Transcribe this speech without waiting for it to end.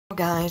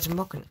guys, and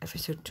welcome to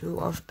episode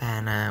 2 of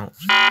Burnout.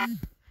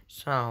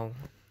 So,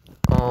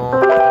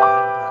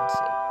 last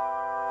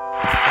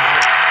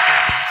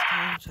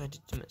time, so I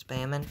did some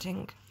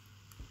experimenting,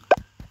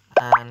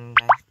 and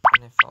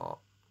I thought,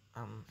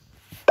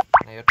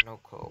 I had no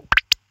clue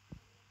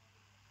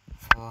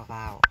for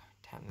about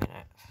 10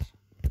 minutes.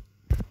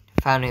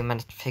 Finally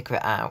managed to figure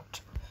it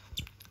out.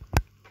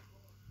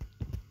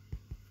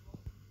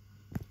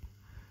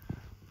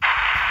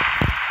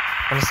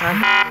 On the side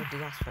of the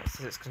aspect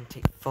says it's going to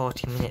take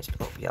 40 minutes to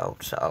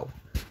upload, so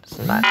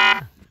doesn't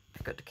matter.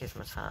 Pick up the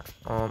Christmas hat,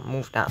 or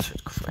move that so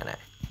it's covering it.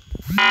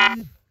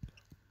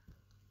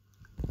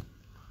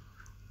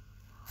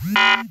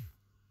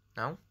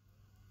 No?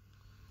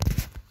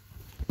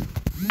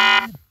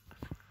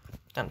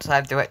 Don't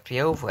slide directly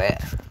over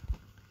it.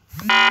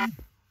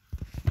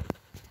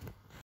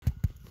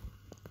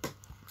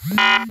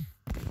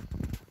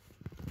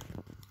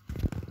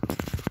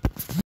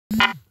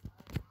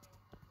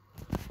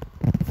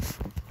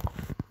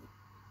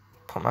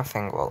 Put my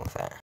finger over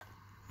it.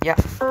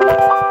 Yep.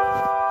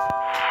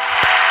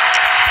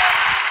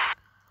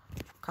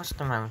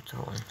 Custom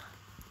tone.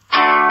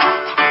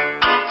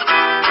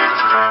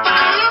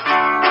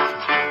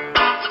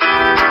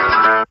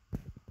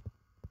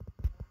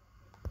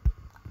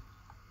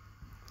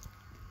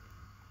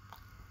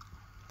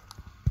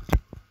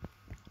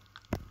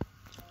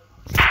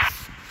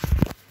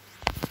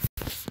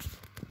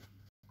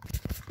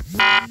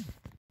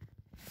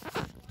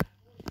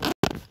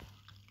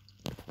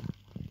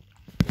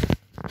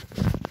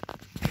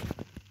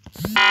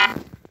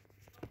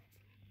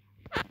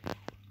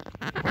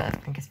 I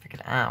think it's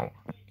figured it out.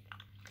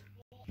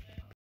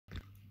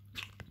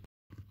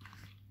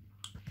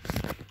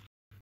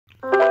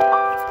 There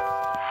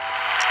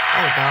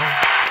we go.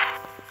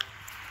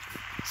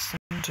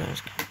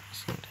 Santa's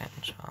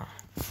confidential.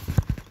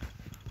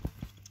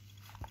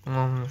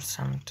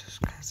 Santa's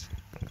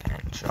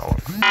confidential.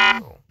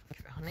 Cool.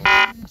 Give it honey.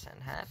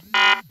 Send head.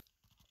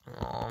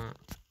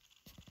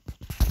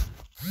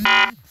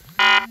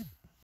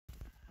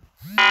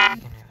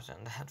 You can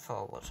send the head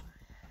forward.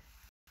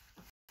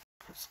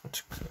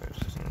 Santa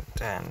Cruz and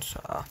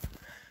dancer.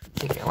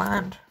 Take your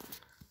land.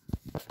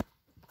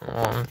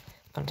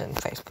 Put in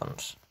face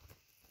punch.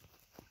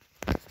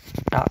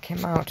 Knock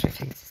him out if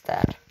he's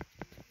dead.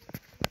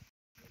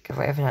 Give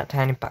whatever that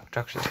tiny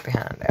backdrop is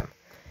behind him.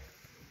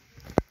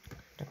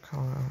 The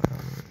color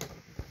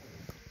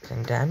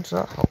then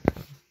dancer.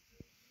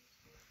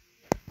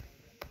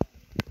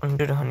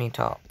 Under the honey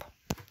top.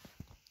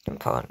 And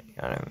put honey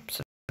on him.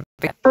 So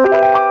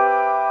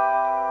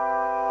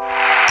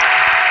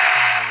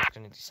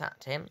going to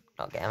distract him,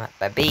 not get him at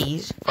by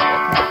bees.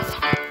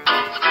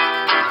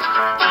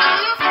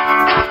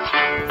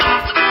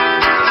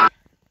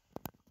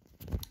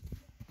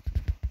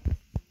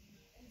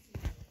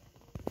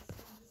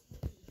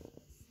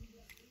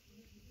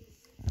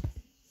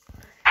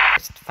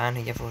 Just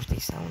finally give us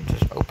these sounds,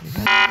 just open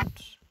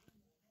pads.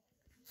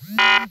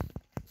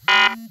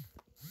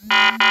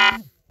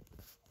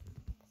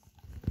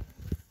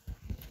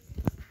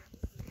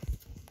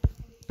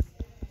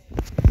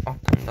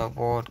 Open the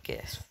ward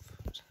gift.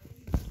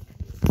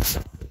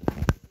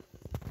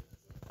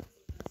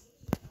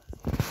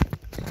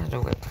 How do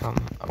it come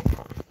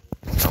open?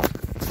 No.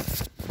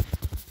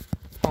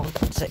 Oh,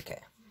 that's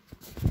okay.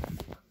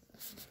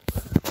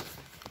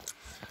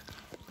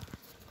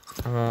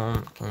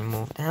 Can you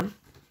move them?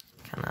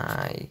 Can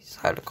I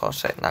slide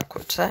across it in that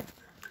quick set?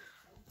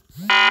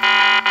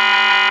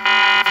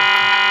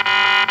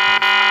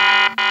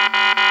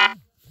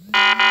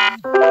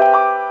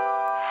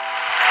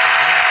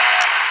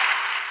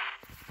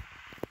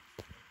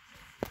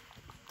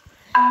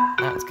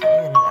 That's kind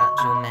of an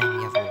actual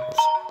menu of rules.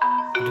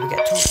 Do we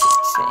get 260?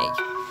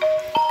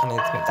 Can I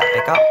make that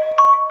bigger?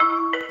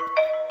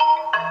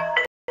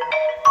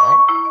 No.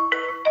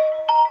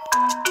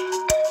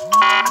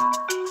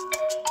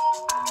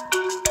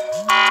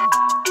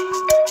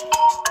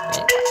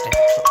 Make that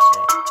bigger,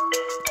 260.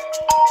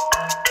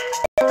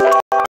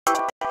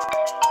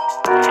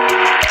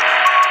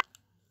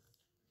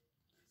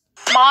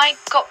 My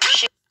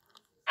gosh.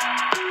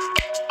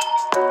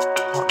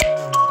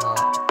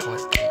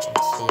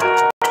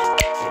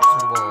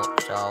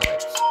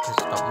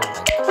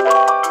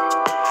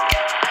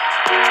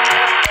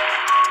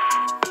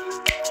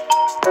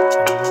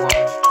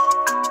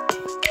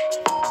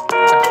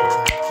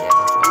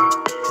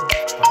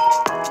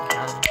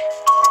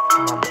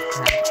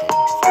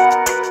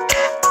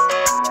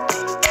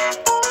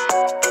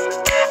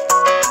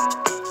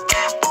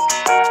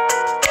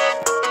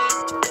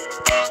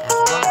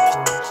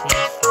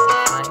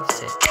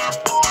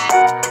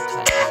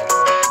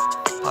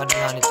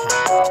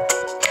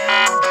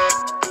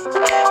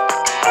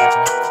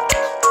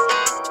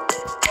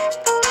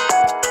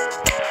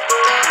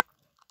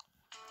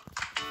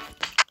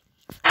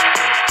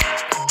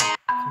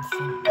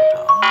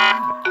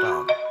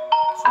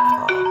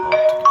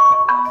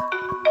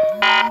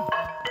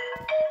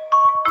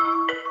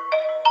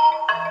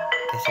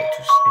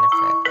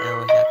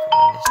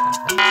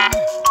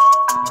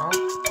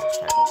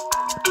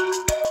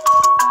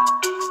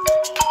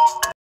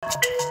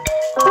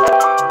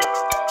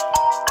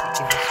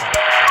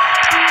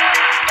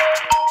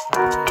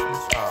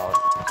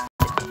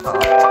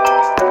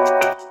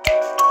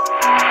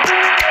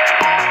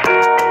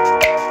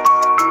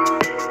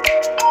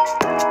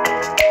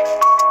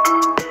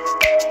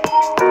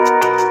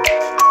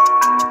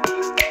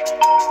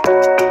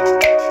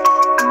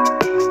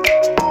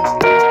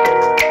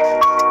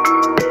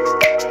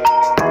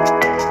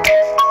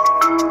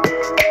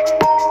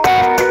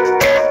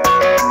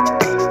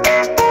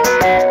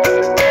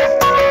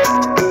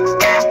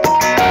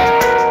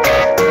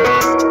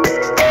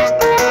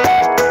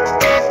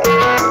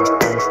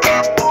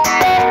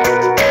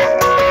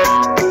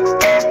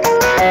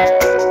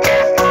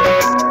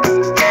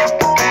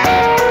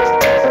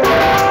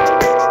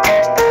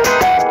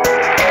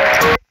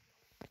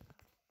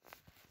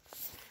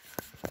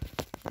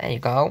 you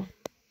go.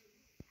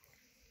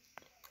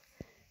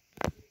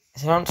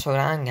 So don't slow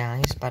down,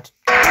 guys, but...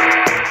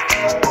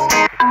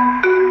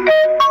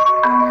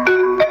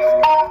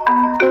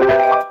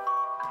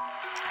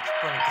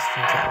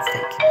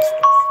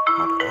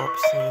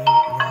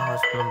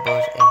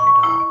 numbers in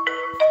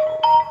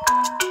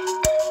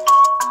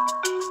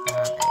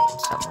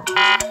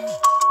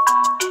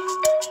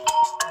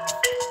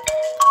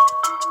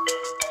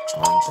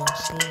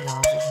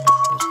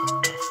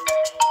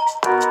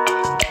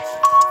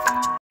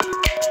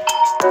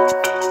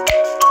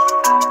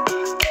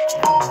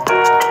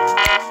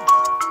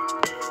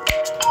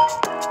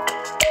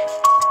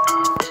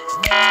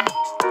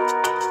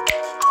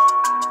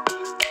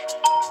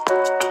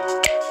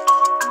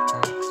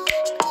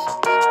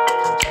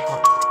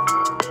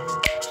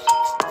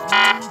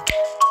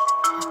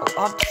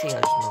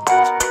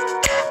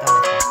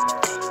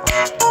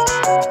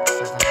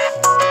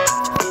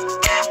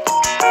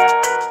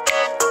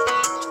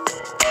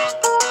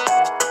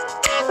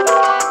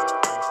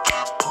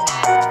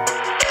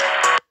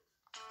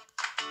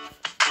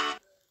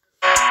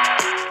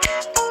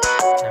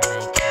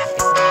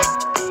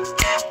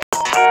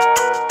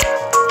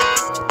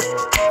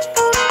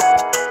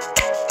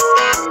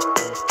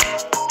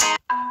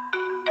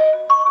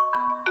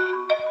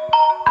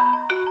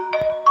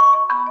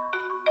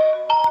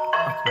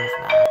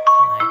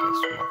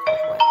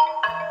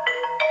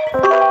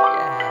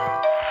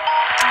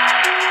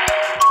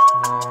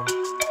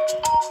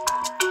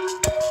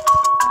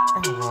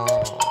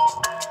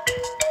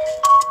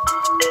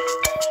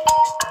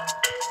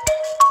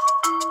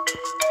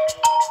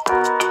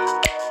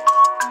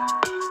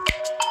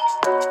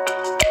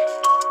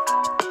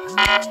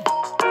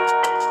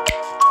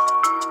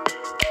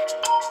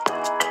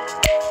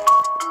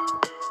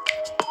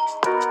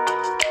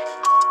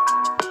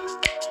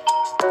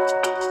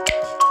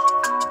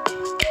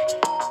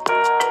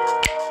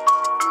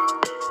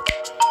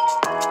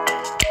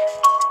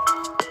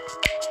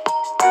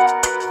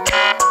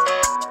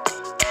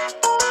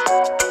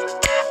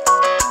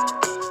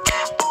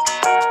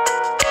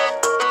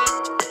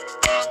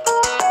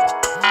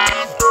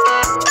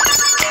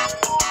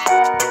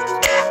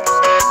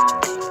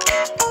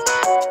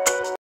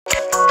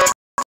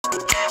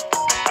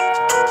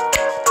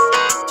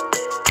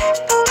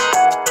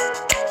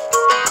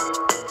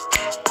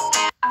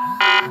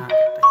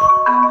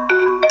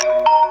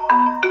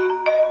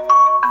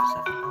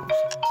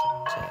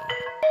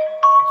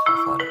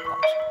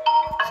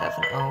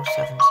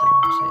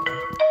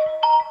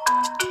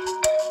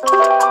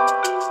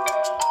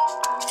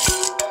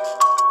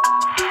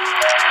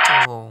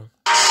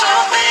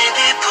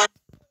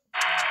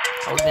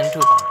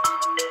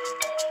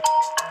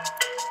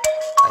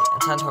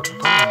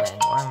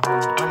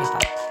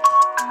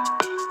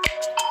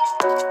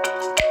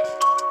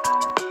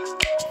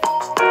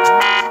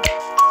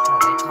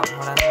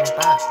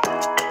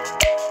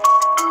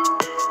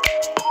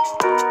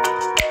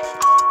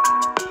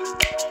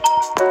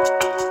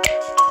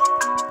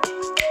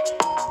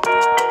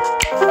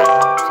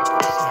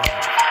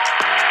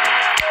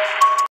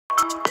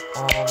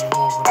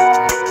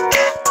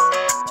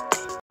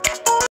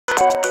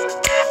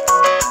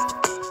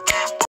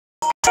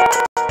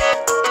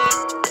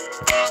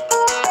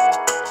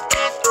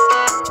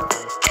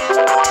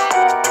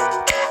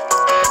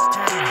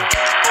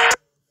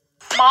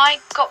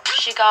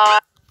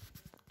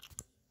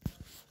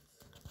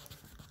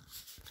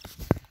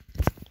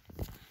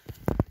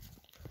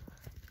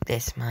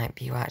This might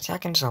be right. I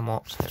can sum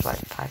up, so there's like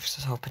 5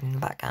 stars open in the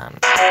background.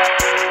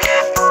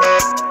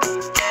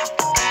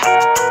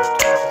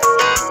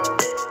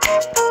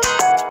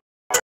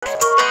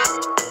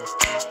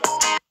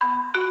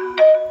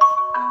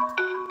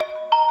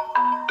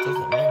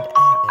 Doesn't mean that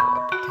everything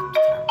would be 10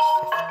 times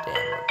 15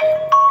 would be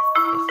on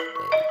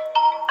 50.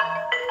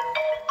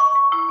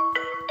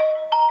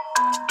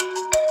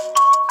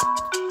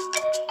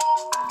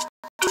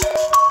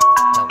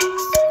 No,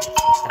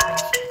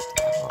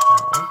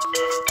 that makes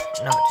sense.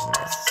 No, it doesn't.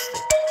 It's a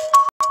stick.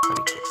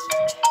 Pretty good.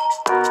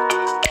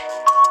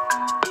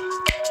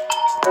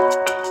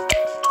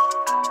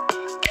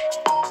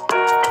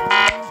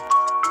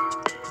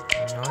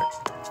 No.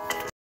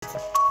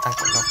 I've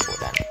got no clue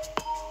then.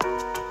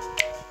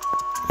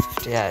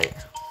 58.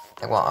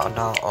 I want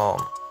a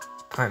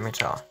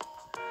perimeter.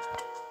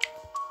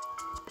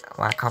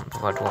 Well, I can't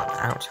provide one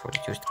out, so I would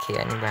use the key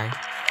anyway.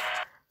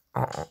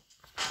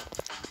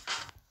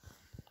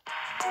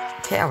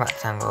 Hit a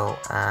rectangle,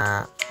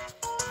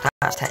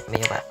 that's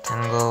technically a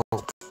rectangle,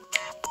 or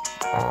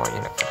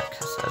you're not gonna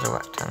access it as a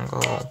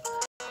rectangle.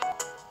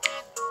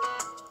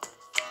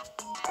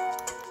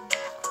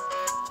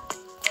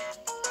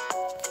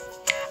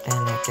 Then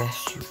I guess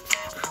you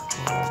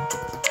rectangle.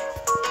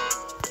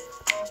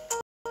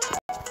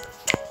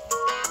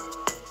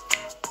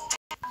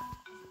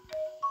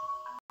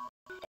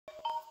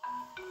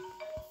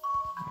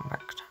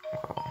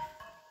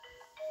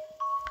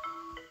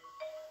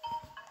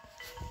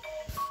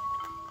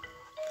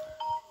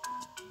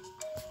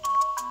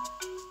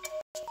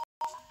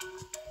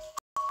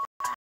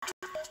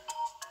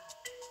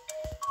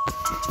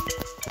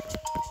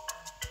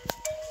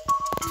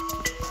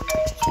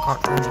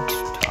 can't find it to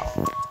the top.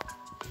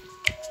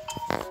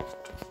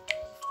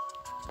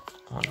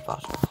 On the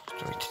bottom,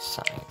 to the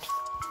side.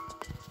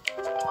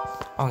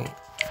 Oh yeah.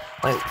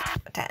 Well,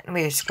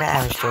 technically a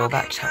square is still a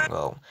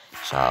rectangle,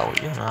 so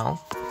you know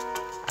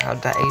how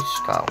that is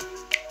go.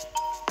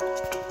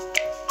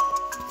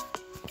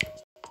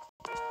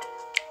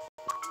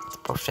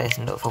 Push this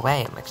another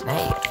way and makes an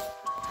 8.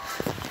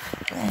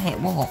 Right,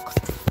 walk.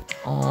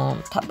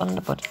 Tap on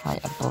the butterfly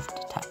above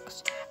the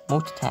text.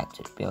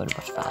 Multi-text below the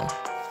butterfly.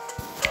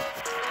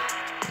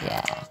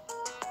 Yeah.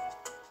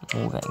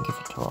 Move it and give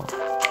it to her.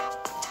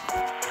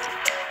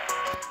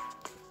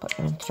 Put it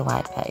into the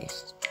white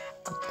paste.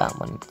 Put that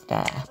one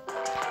there.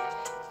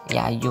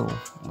 Yeah, you.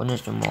 One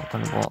is the walk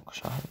on the walk,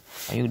 so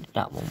you did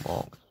that one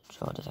walk.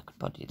 So that I could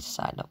put it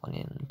inside that one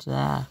into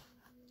there.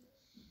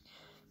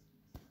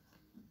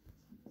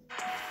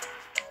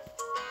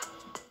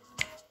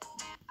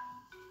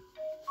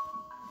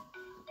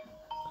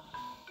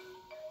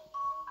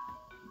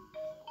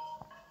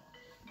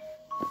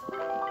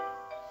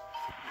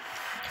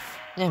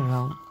 There we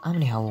go. How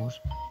many holes?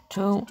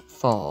 2,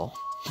 4.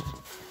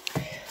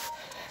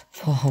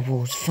 4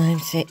 holes.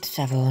 5, 6,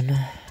 7.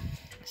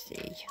 Let's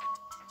see.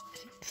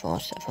 4,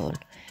 7,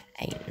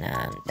 8,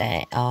 9.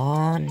 There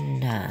are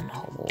 9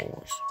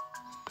 holes.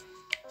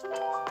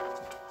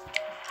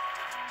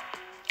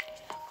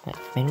 Right,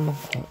 minimum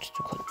quotes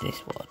to cut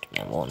this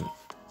watermelon.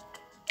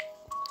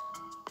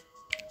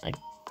 I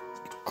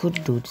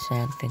could do the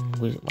same thing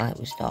with why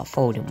we start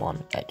folding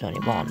one, but it's only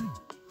one.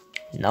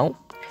 No.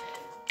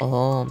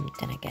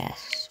 Then I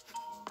guess.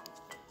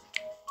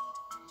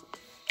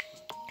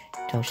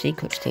 So C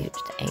cuts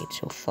takes to 8,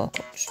 so 4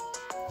 cuts.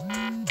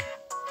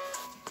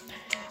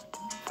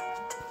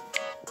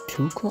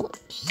 2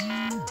 cuts.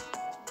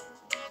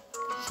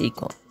 C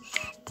cuts.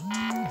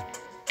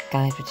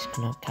 Guys, we're just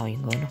gonna carry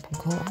on going up on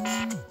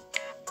cuts.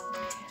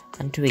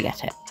 And do we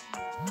get it?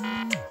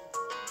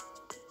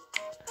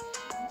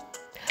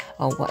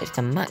 Oh, what is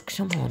the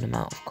maximum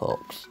amount of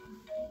cuts?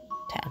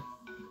 10.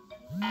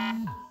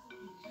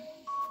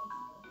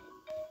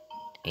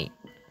 8.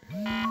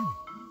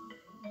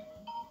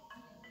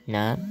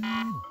 9.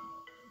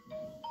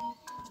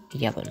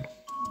 11.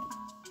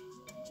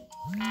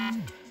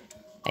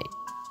 8.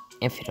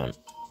 If you don't.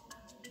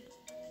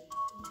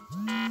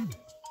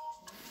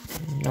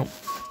 Nope.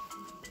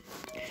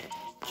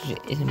 So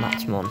it is a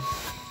maximum.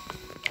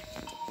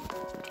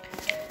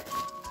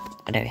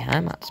 I don't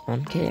have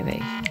maximum,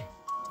 Kiri.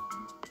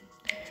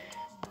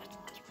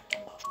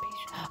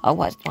 Oh,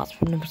 what's the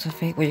maximum number of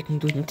feet where you can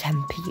do it in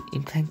 10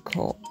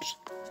 cuts?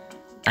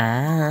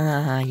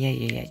 Ah,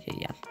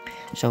 yeah.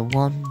 So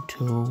 1,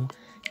 2,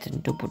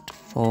 then double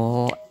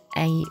 4,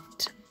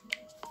 8.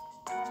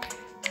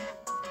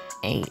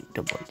 8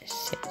 double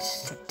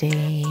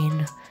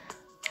 16.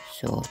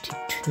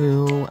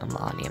 42. I'm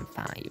only in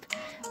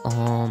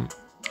 5.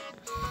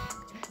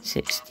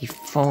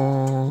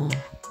 64.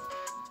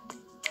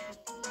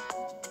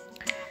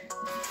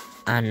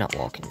 I'm not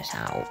working this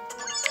out.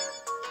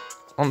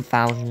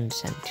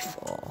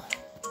 1074.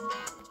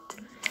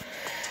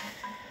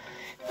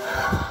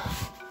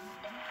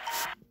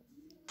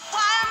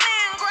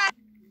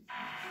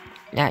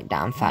 Right,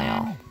 down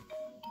fire.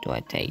 Do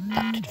I take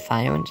that to the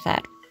fire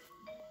instead?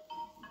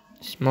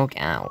 Smoke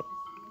it out.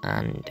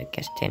 And I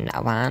guess turn that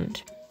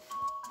around.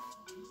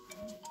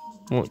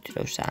 Move to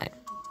the side.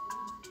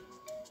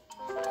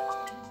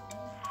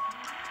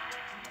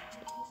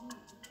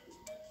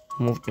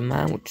 Move the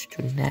mount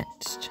to the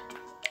next.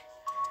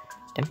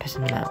 Then press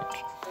the mount.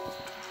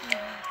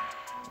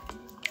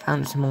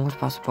 Found the smallest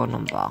possible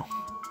number.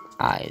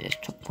 I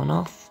just took one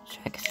off, so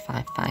I guess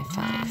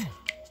 555.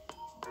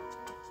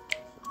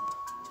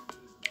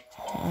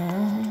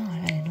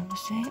 Number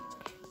 6.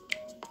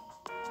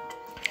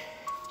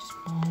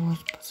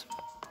 Smallest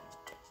possible.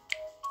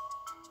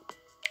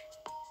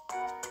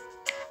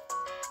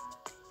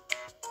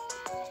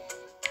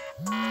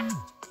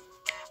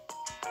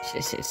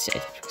 This is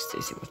it because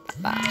this was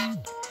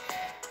bad.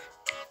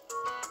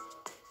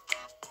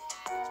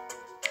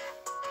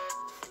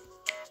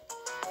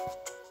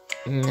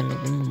 None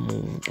of them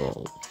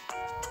movable.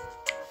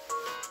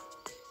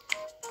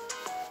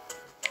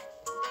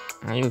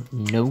 I have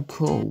no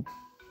clue.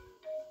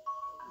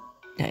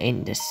 They're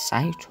in the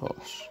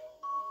Cytos.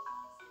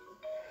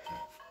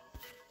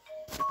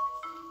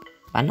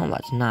 I know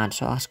that's not,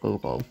 so ask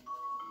Google.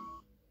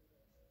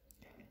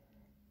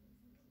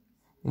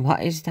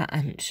 What is the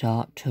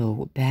answer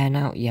to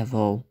burnout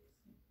level?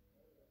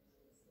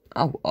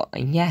 Oh,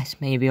 yes,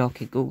 maybe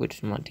okay, Google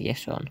doesn't want to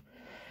yes on.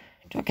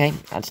 It's okay,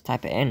 let's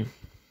type it in.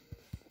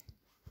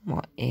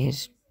 What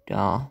is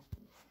the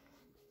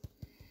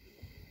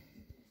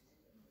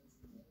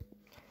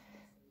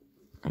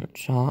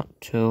answer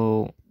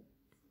to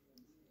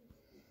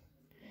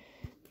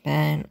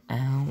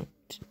burnout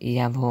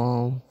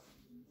level?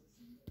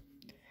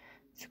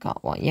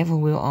 Forgot what level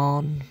we were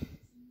on.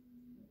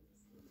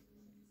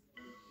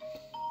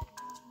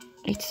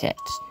 86.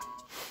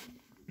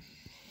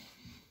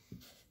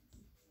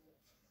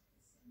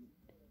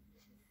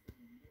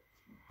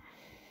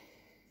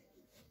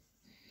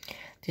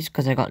 Just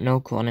because I got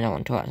no cool and I don't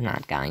want to watch an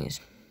ad, guys.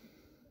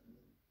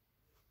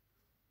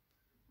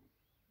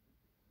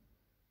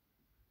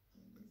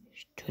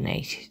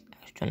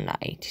 I've done that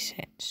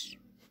 86.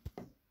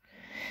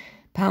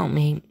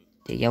 Apparently,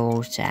 the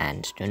yellow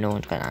sands, no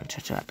one's going to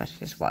answer to it, but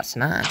it's what's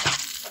an ad.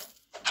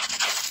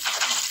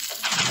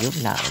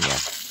 You've not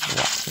yet.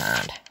 What's an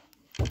ad?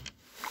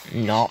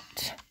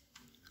 Not.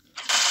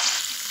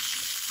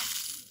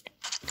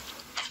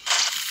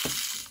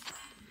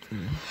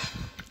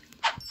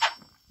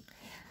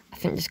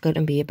 I think there's going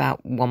to be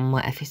about one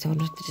more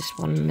episode of this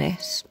one.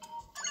 This.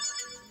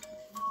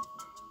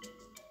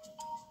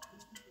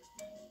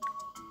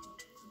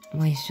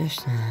 Where's the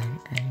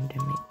sun and the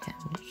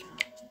midtown?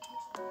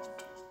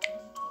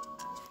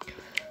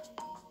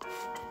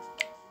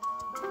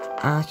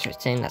 I was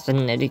saying that's a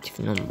negative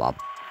number,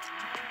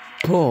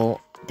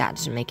 but that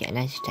doesn't make it a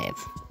negative.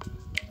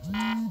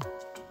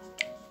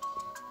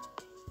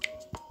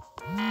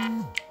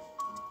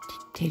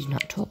 Did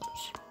not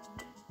touch.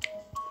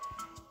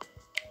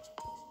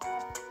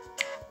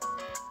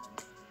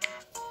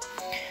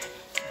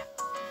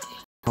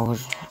 That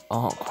was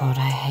awkward.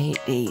 I hate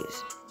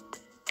these.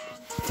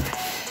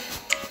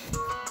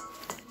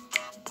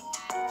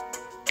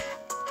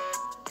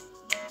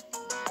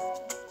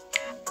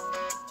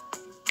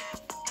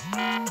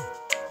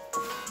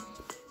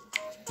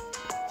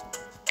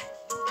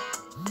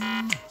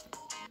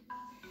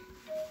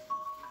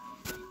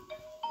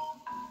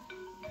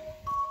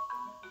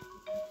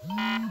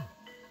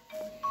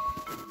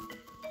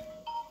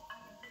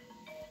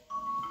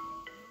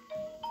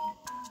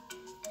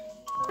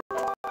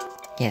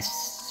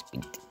 Yes,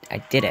 I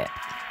did it.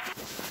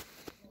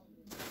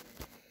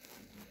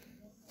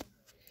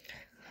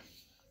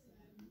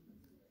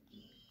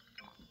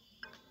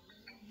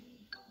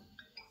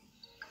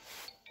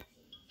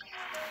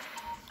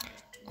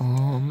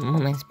 Oh,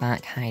 Mummy's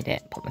back, hide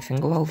it. Put my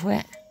finger over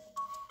it.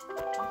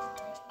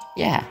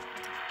 Yeah.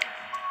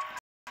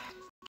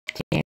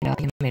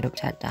 Made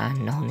upside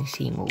down, the honey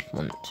sea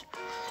movement.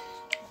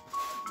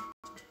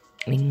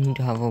 We need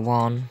to have a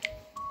 1.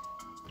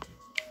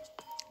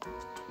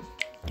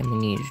 Then we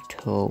need a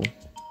 2.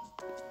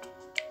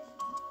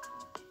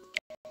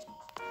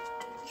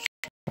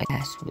 I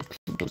guess we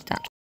could do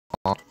that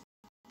one.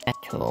 A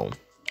 2.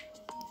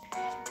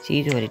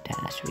 She's already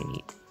there, so we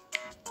need.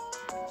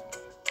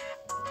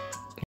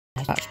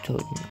 That's 2,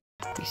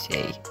 we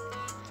see.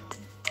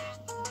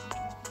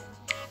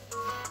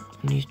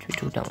 We need to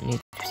do that, we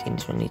need to see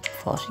this one, need to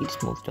force you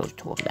to move those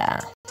 2 up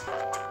there.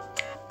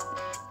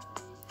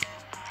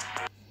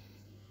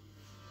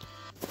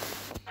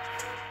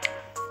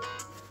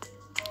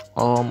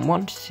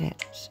 One to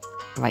 6.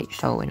 Right,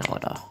 so in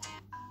order.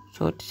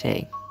 So to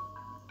say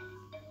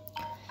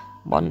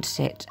 1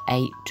 6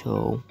 8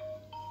 2.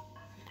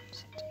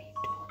 6 8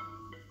 2.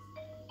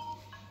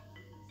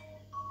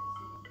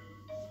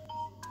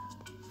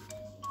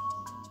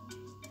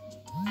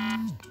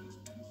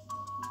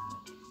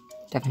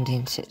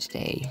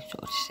 1760, so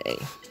to say.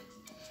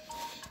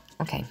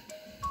 Okay.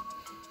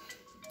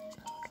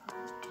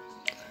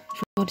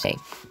 So to say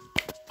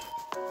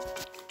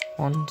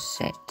 1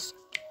 6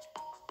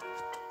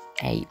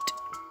 8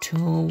 2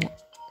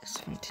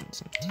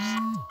 1760.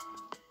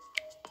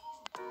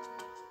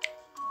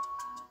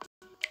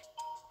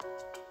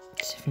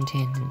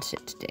 And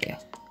 60.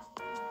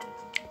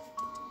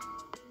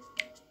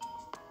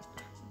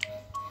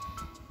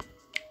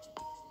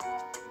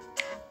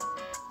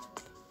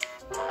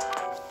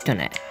 Done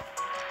it.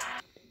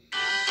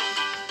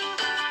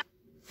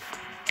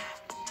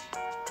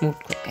 Move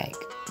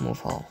cupcake.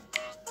 Move all.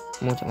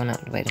 Move that one out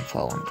of the way and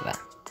fall onto it.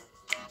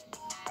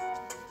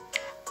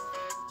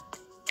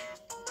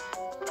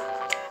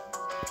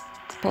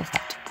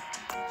 Perfect.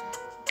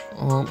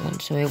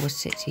 So it was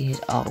 6 years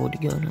old,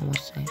 Yona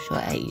was so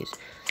 8 years.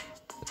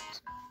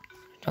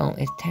 So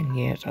it's 10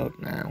 years old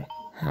now.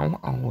 How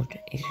old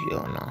is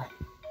Yona?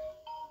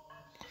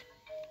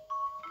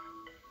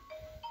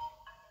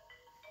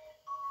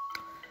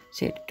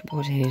 So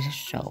what is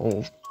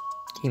so?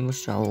 He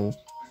was so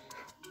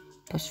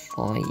plus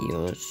 4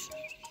 years,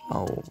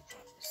 so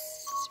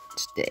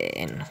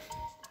 16.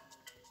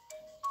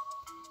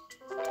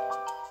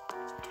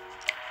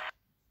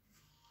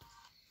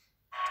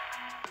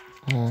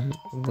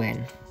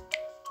 When?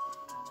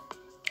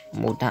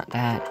 Move that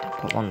there,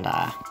 put 1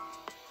 there.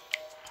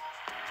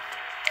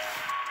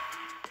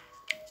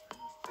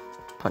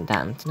 Put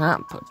that into that,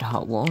 put the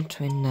hot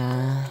water in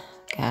there,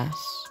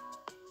 gas.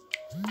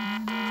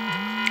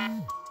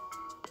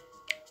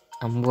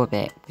 And rub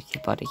it with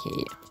your body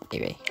heat,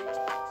 maybe.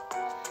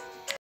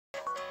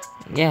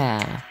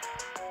 Yeah.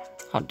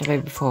 Hot the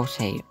baby before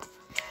tape.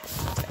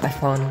 My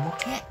phone and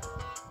look it.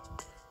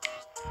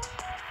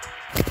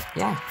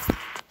 Yeah.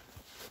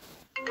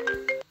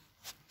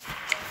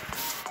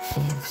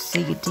 If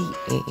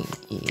CDA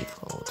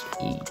equals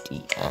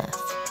EDF,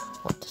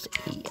 what does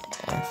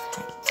EF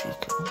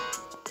equal?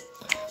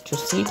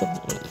 Just C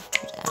doesn't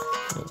equals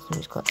F, and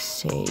it's got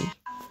C,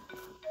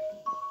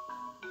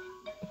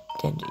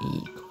 then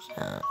E equals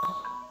that.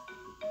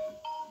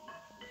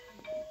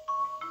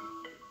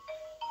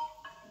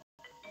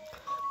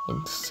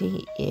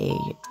 C, E,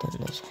 then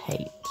there's H.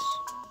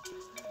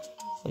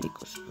 What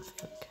equals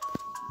something?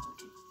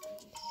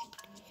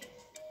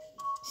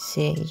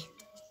 C,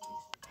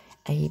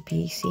 A,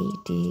 B, C,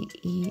 D,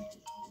 E,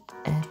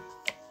 F,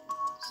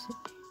 C.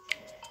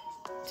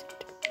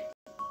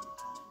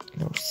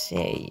 No,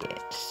 C,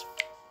 it's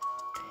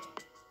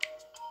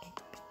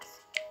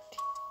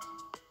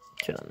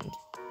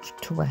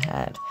two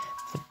ahead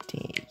for D.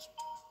 It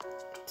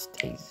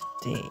stays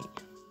D.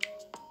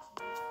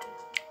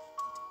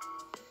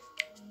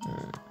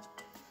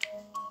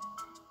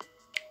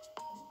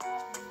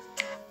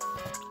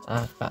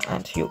 But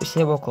actually, it's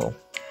zero call.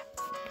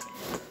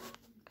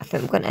 I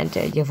think I'm going to enter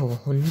a level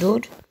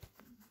 100.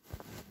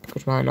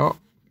 Because why not?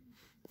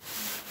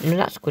 You know,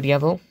 that's a good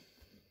level.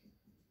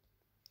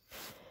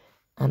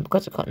 And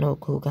because I've got no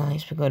clue,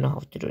 guys, we're going to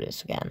have to do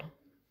this again.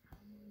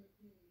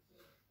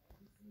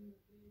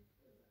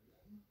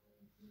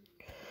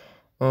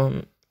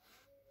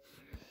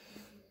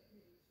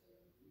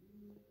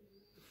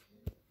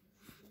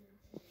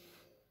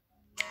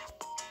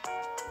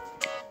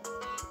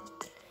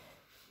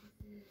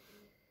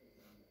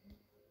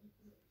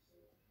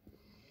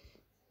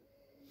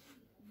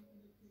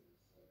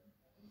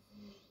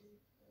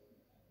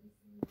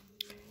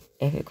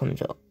 If it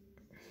comes up.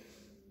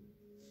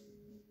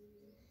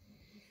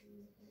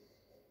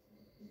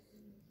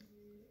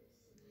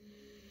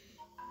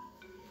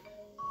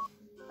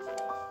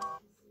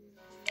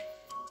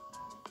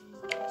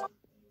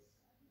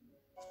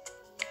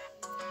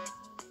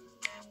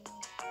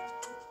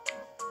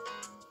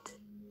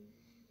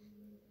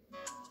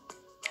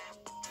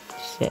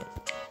 Sit.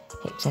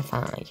 Hits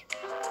F5.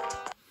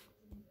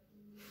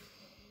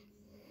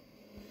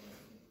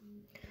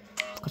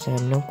 Because I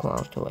have no clue how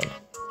to win.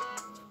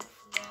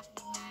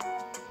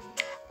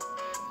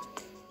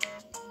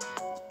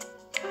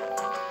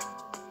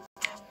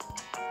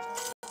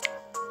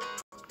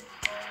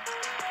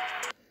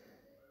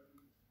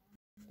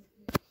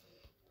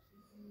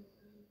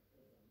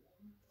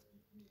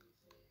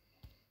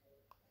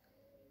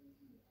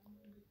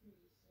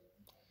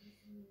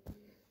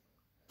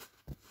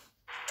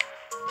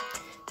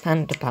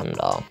 Panda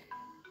Panda.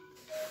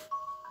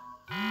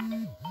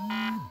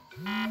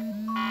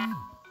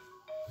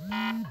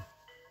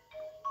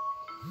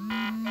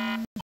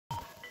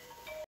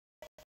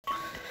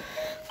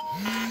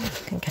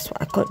 And guess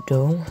what I could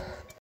do?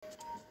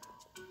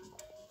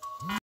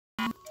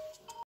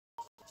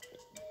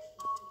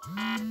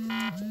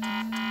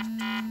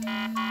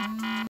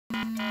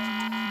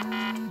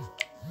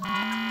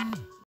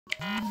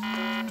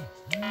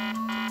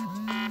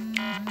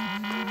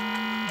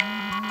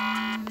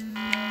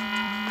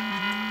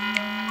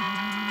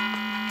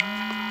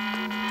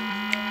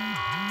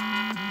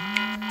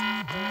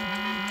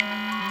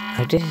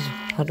 This is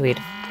how do we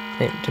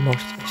the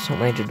most efficient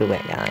way to do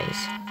it,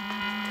 guys.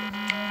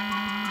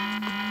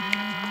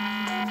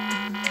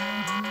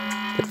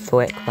 Look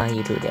for it while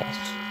you do this.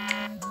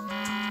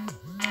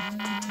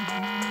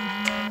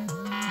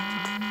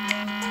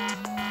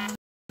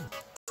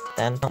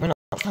 Then we're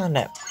not found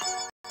it.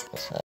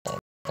 So,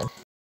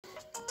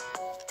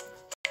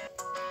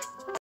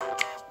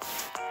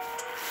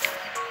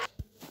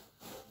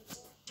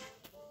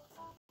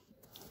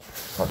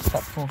 what's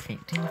that 4 feet?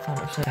 Do you find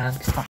it so down?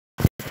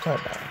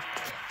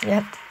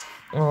 Yep.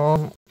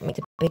 Make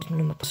the big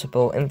number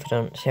possible.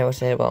 Infinite 0,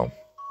 0.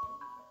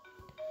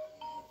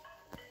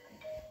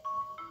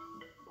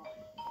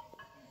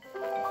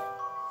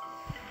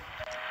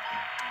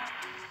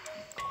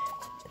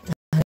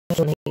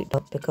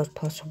 Because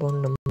possible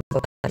number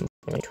can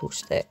be 2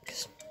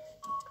 sticks.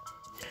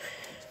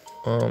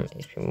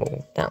 If we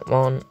move that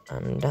one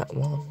and that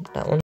one's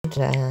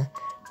there,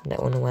 and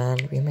that one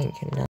around, we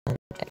make it 9,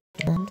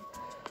 9.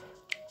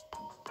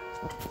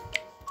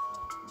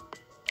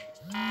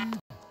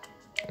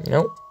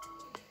 Nope.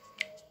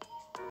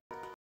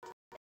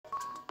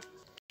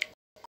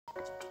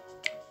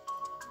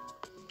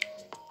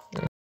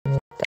 That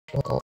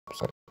one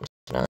also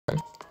 9.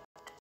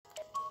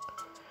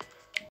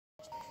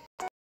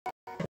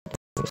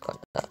 We've got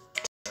that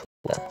 2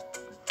 there.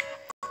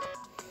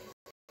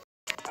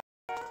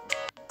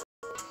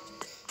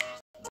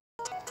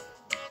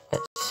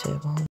 Let's see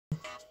one.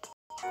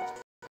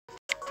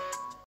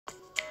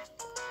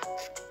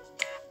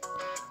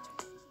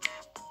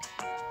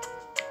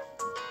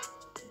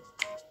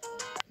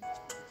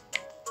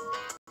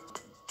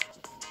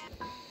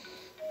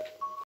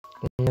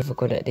 I'm never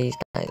good at these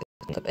guys.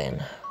 Up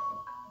in.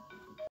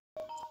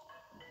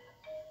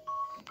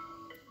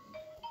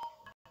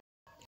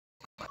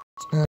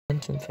 It's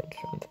 9 something.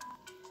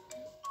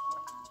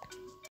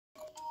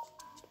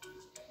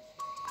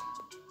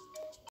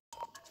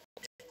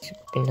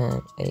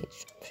 9, 8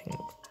 something.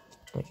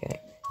 Okay.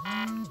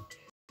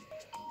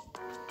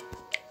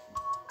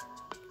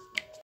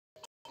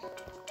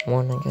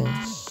 1, I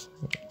guess.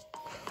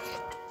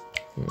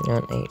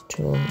 9, 8,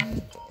 2.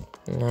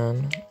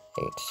 9,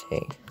 8,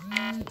 3.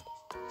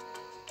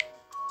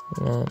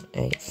 9,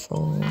 8, 4.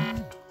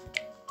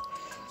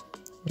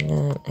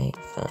 9, 8,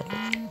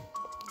 5.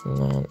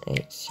 9,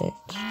 8, 6.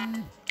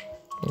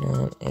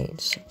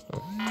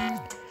 987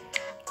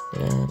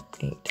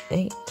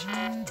 988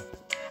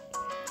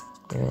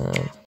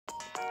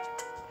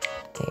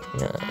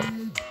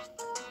 989.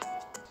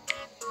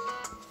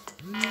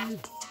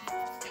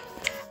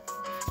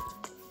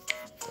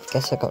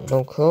 Guess I got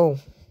no clue.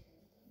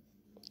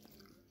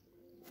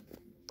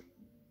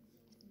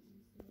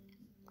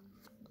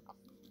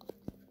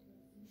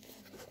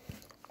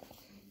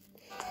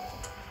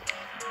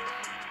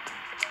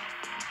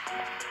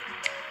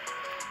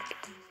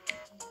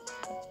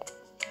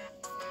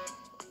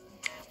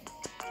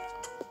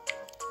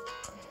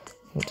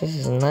 This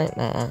is a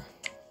nightmare.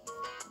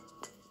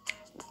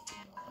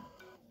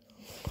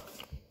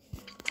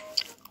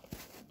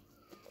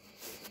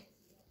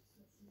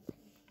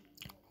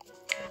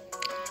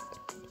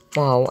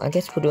 Well, I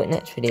guess we'll do it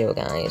next video,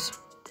 guys.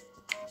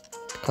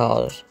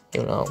 Because,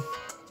 you know.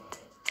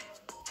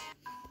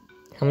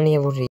 How many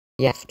have we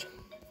left?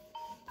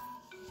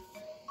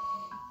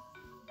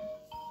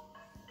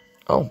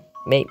 Oh,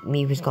 maybe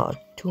we've got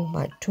two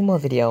more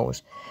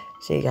videos.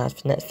 See you guys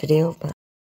for the next video. Bye.